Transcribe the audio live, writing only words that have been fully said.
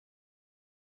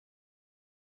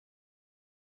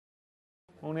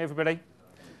Morning, everybody.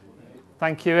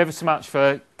 Thank you ever so much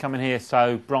for coming here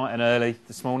so bright and early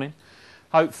this morning.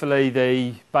 Hopefully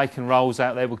the bacon rolls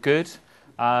out there were good.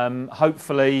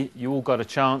 Hopefully you all got a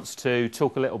chance to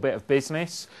talk a little bit of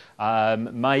business,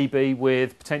 maybe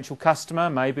with potential customer,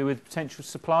 maybe with potential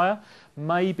supplier,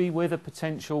 maybe with a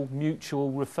potential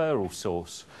mutual referral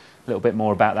source. A little bit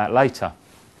more about that later.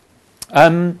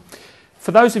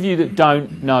 For those of you that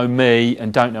don't know me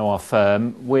and don't know our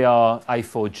firm, we are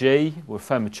A4G. We're a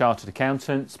firm of chartered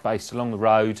accountants based along the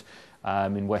road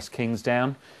in West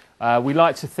Kingsdown. We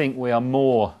like to think we are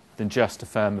more than just a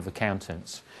firm of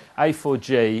accountants.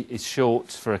 A4G is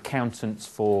short for Accountants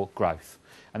for Growth,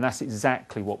 and that's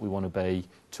exactly what we want to be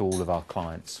to all of our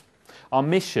clients. Our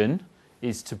mission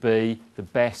is to be the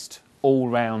best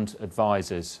all-round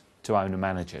advisors to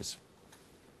owner-managers.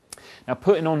 Now,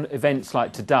 putting on events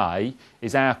like today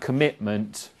is our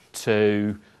commitment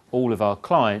to all of our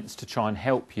clients to try and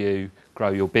help you grow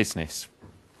your business.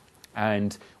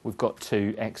 And we've got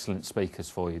two excellent speakers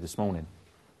for you this morning.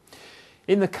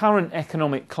 In the current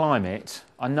economic climate,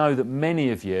 I know that many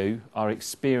of you are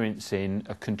experiencing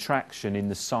a contraction in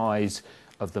the size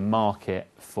of the market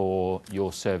for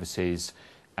your services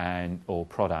or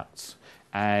products.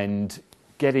 And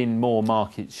getting more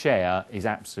market share is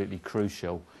absolutely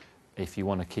crucial if you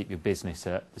want to keep your business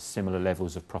at similar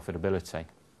levels of profitability.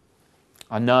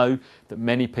 I know that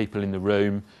many people in the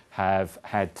room have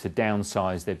had to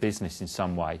downsize their business in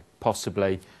some way,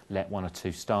 possibly let one or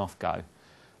two staff go.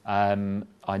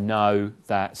 I know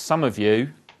that some of you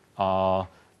are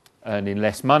earning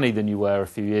less money than you were a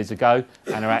few years ago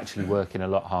and are actually working a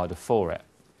lot harder for it.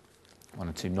 One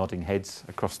or two nodding heads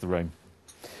across the room.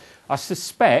 I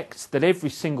suspect that every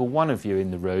single one of you in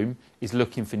the room is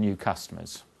looking for new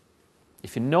customers.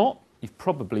 If you're not, you've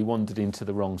probably wandered into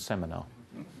the wrong seminar.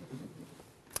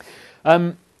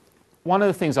 One of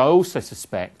the things I also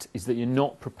suspect is that you're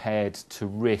not prepared to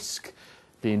risk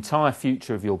the entire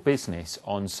future of your business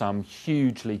on some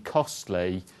hugely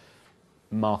costly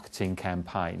marketing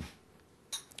campaign.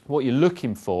 What you're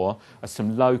looking for are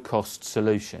some low-cost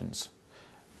solutions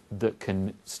that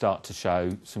can start to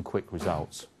show some quick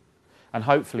results. And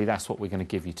hopefully that's what we're going to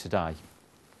give you today.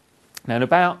 Now, in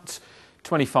about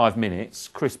 25 minutes,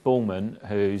 Chris Ballman,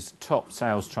 who's top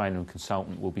sales trainer and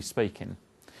consultant, will be speaking.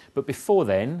 But before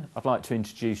then, I'd like to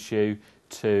introduce you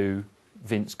to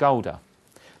Vince Golder.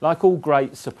 Like all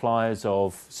great suppliers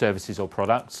of services or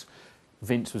products,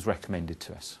 Vince was recommended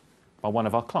to us by one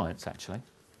of our clients, actually.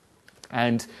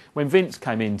 And when Vince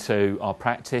came into our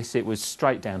practice, it was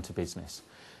straight down to business.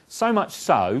 So much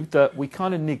so that we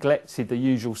kind of neglected the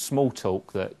usual small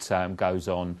talk that goes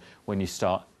on when you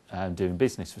start doing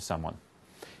business for someone.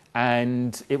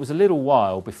 And it was a little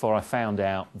while before I found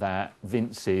out that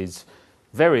Vince's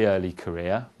very early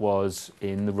career was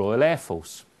in the Royal Air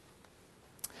Force.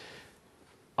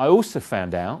 I also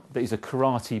found out that he's a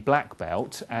karate black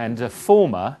belt and a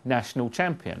former national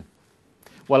champion.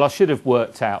 Well, I should have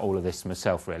worked out all of this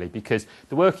myself, really, because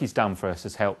the work he's done for us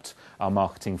has helped our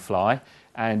marketing fly,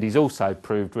 and he's also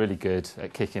proved really good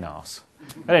at kicking arse.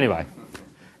 But anyway,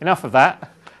 enough of that.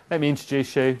 Let me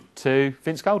introduce you to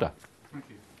Vince Golder.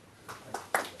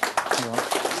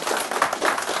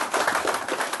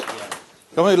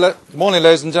 Good morning,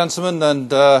 ladies and gentlemen, and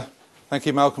thank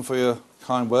you, Malcolm, for your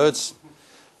kind words.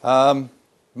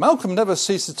 Malcolm never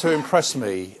ceases to impress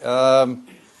me.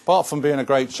 Apart from being a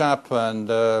great chap and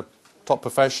top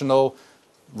professional,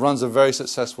 runs a very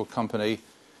successful company,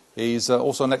 he's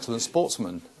also an excellent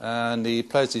sportsman, and he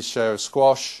plays his share of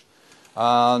squash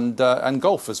and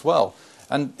golf as well.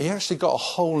 And he actually got a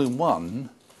hole-in-one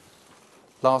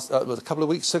a couple of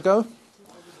weeks ago.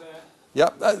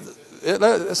 Yep.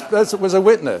 That was a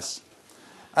witness.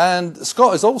 And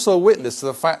Scott is also a witness to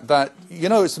the fact that, you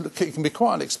know, it can be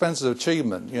quite an expensive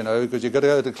achievement, you know, because you've got to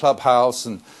go to the clubhouse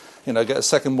and, you know, get a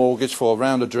second mortgage for a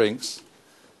round of drinks.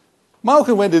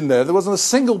 Malcolm went in there wasn't a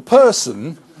single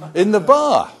person in the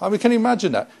bar. I mean, can you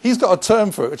imagine that? He's got a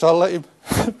term for it, which I'll let you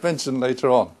mention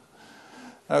later on.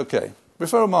 Okay,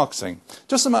 referral marketing.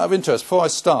 Just a matter of interest, before I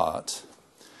start,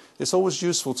 it's always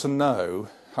useful to know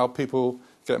how people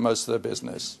get most of their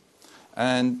business.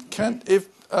 And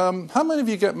how many of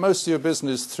you get most of your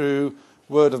business through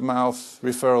word of mouth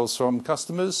referrals from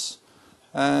customers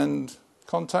and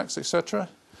contacts, etc.?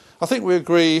 I think we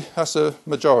agree that's a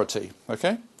majority,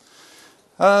 okay?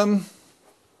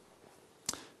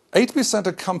 80%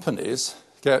 of companies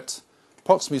get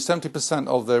approximately 70%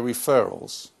 of their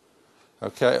referrals,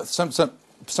 okay, 70%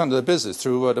 of their business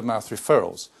through word of mouth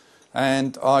referrals.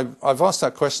 And I've asked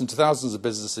that question to thousands of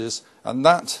businesses, and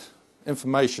that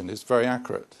information is very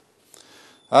accurate.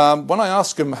 When I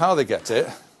ask them how they get it,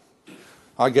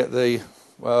 I get the,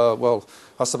 well,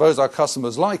 I suppose our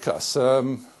customers like us,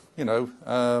 all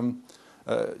the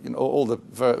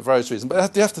various reasons.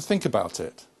 But you have to think about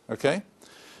it, okay?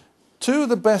 Two of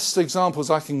the best examples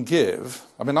I can give,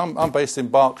 I mean, I'm based in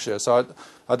Berkshire, so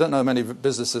I don't know many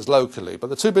businesses locally,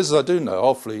 but the two businesses I do know,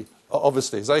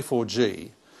 obviously is A4G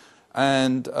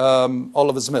and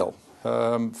Oliver's Mill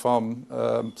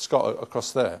from Scott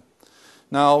across there.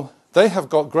 Now, they have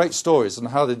got great stories on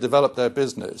how they developed their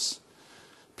business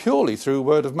purely through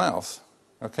word of mouth,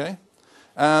 okay?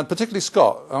 And particularly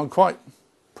Scott, I'm quite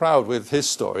proud with his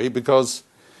story because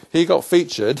he got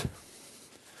featured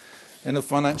in the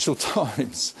Financial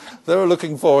Times. They were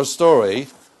looking for a story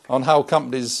on how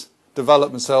companies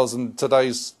develop themselves in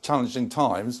today's challenging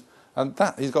times, and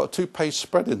that he's got a 2-page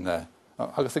spread in there.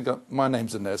 I think my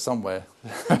name's in there somewhere.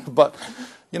 But,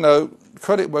 you know,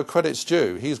 credit where credit's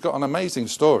due. He's got an amazing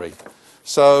story.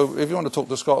 So if you want to talk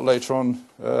to Scott later on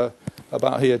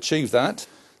about how he achieved that.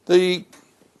 The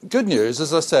good news,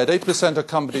 as I said, 80% of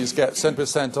companies get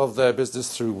 70% of their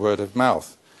business through word of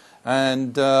mouth.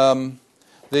 And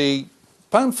the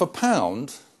pound for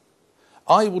pound,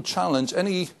 I will challenge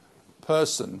any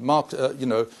person,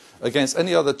 against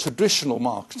any other traditional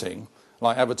marketing,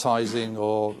 like advertising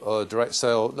or direct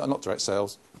sales, not direct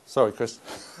sales, sorry, Chris,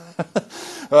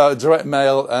 direct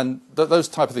mail and those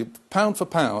type of things. Pound for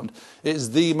pound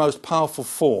is the most powerful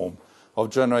form of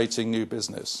generating new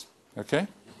business, okay?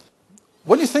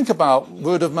 When you think about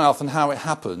word of mouth and how it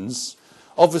happens,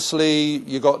 obviously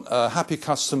you've got a happy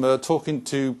customer talking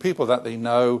to people that they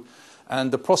know,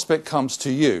 and the prospect comes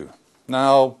to you.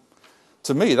 Now,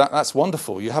 to me, that's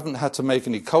wonderful. You haven't had to make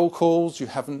any cold calls. You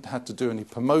haven't had to do any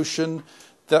promotion.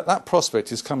 That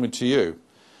prospect is coming to you.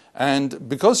 And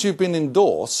because you've been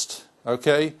endorsed,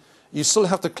 okay, you still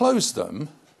have to close them,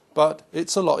 but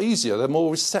it's a lot easier. They're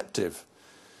more receptive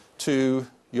to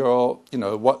your,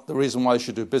 what the reason why they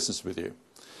should do business with you.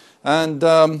 And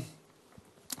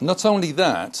not only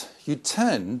that, you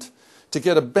tend to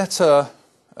get a better,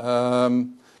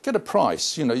 get a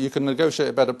price. You can negotiate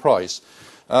a better price.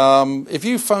 If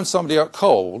you phone somebody up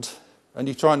cold and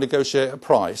you try and negotiate a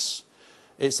price,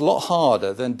 it's a lot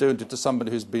harder than doing it to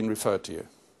somebody who's been referred to you,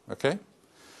 okay?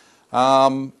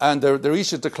 And they're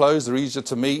easier to close, they're easier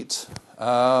to meet.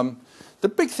 The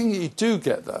big thing that you do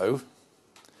get, though,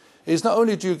 is not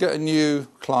only do you get a new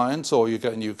client or you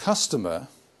get a new customer,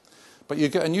 but you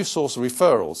get a new source of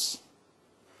referrals,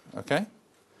 okay?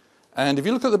 And if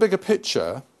you look at the bigger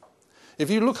picture, if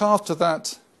you look after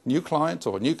that new client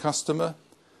or a new customer,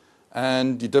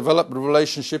 and you develop a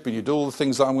relationship and you do all the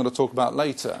things that I'm going to talk about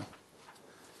later,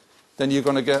 then you're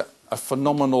going to get a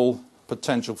phenomenal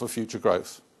potential for future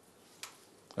growth.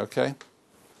 Okay?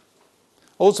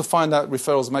 Also find out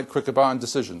referrals make quicker buying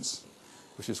decisions,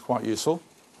 which is quite useful.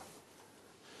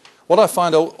 What I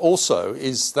find also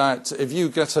is that if you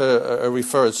get a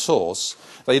referred source,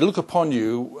 they look upon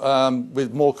you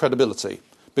with more credibility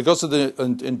because of the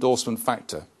endorsement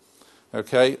factor.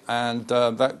 Okay? And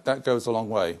that goes a long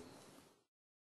way.